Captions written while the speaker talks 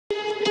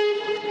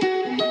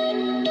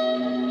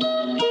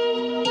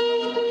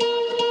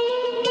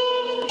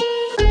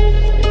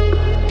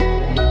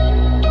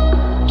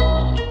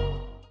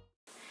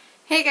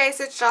Hey guys,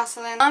 it's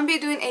Jocelyn. I'm going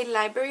to be doing a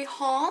library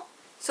haul.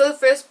 So the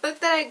first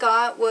book that I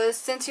got was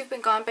Since You've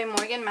Been Gone by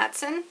Morgan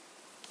Matson.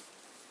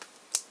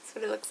 That's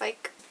what it looks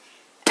like.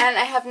 And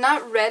I have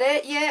not read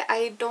it yet.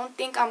 I don't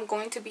think I'm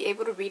going to be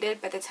able to read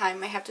it by the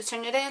time I have to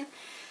turn it in.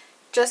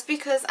 Just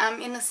because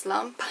I'm in a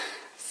slump.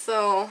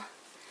 So,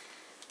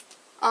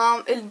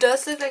 it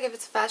does look like if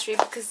it's a fast read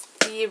because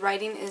the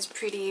writing is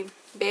pretty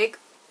big.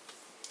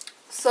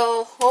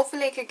 So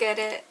hopefully I could get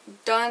it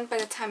done by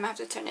the time I have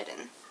to turn it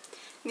in.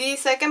 The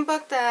second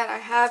book that I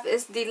have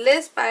is The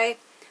List by,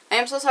 I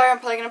am so sorry, I'm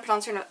probably going to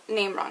pronounce her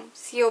name wrong,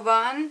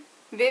 Siobhan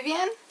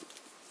Vivian.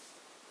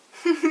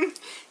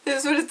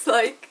 This is what it's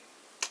like.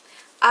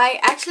 I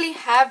actually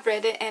have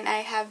read it and I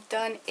have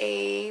done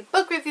a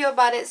book review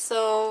about it,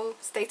 so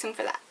stay tuned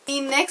for that.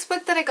 The next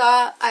book that I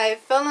got, I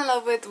fell in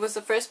love with, was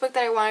the first book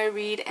that I wanted to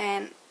read,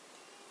 and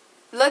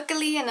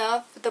luckily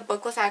enough, the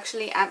book was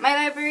actually at my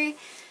library,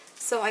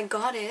 so I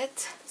got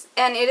it.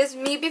 And it is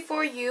Me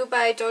Before You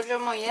by Jojo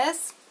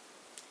Moyes.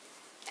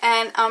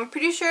 And I'm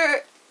pretty sure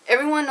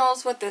everyone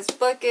knows what this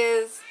book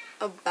is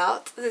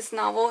about, this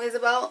novel is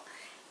about,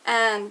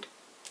 and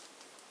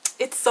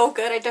it's so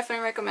good. I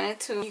definitely recommend it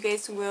to you. You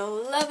guys will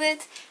love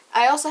it.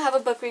 I also have a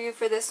book review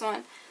for this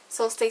one,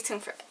 so stay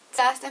tuned for it.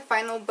 Last and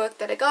final book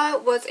that I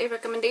got was a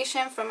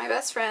recommendation from my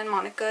best friend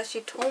Monica.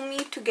 She told me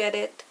to get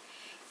it.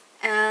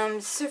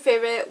 This is her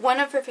favorite, one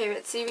of her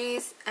favorite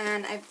series,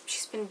 and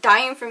she's been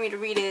dying for me to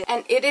read it.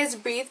 And it is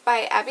Breathe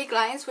by Abby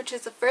Glines, which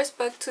is the first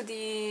book to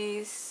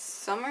the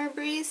Summer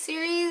Breeze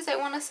series, I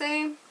want to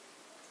say.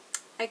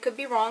 I could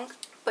be wrong,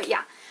 but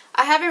yeah,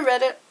 I haven't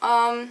read it.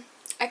 I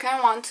kind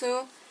of want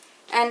to,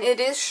 and it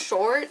is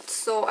short,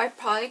 so I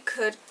probably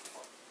could,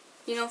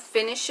 you know,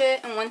 finish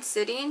it in one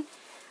sitting.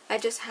 I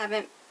just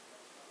haven't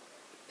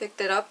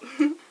picked it up.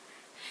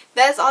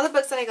 That's all the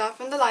books that I got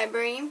from the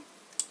library.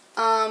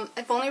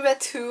 I've only read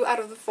 2 out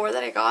of the 4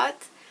 that I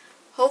got.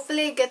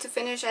 Hopefully I get to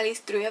finish at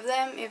least 3 of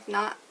them. If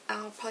not,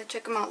 I'll probably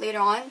check them out later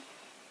on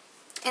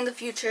in the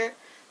future.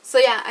 So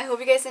yeah, I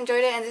hope you guys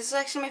enjoyed it, and this is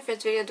actually my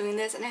first video doing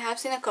this, and I have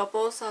seen a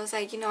couple, so I was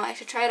like, you know, I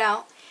should try it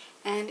out,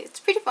 and it's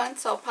pretty fun,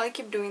 so I'll probably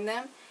keep doing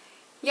them.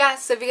 Yeah,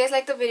 so if you guys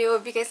like the video,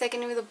 if you guys like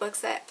any of the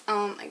books that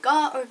I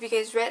got, or if you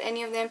guys read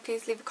any of them,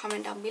 please leave a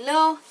comment down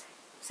below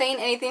saying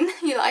anything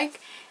you like.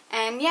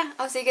 And yeah,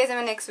 I'll see you guys in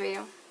my next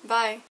video. Bye!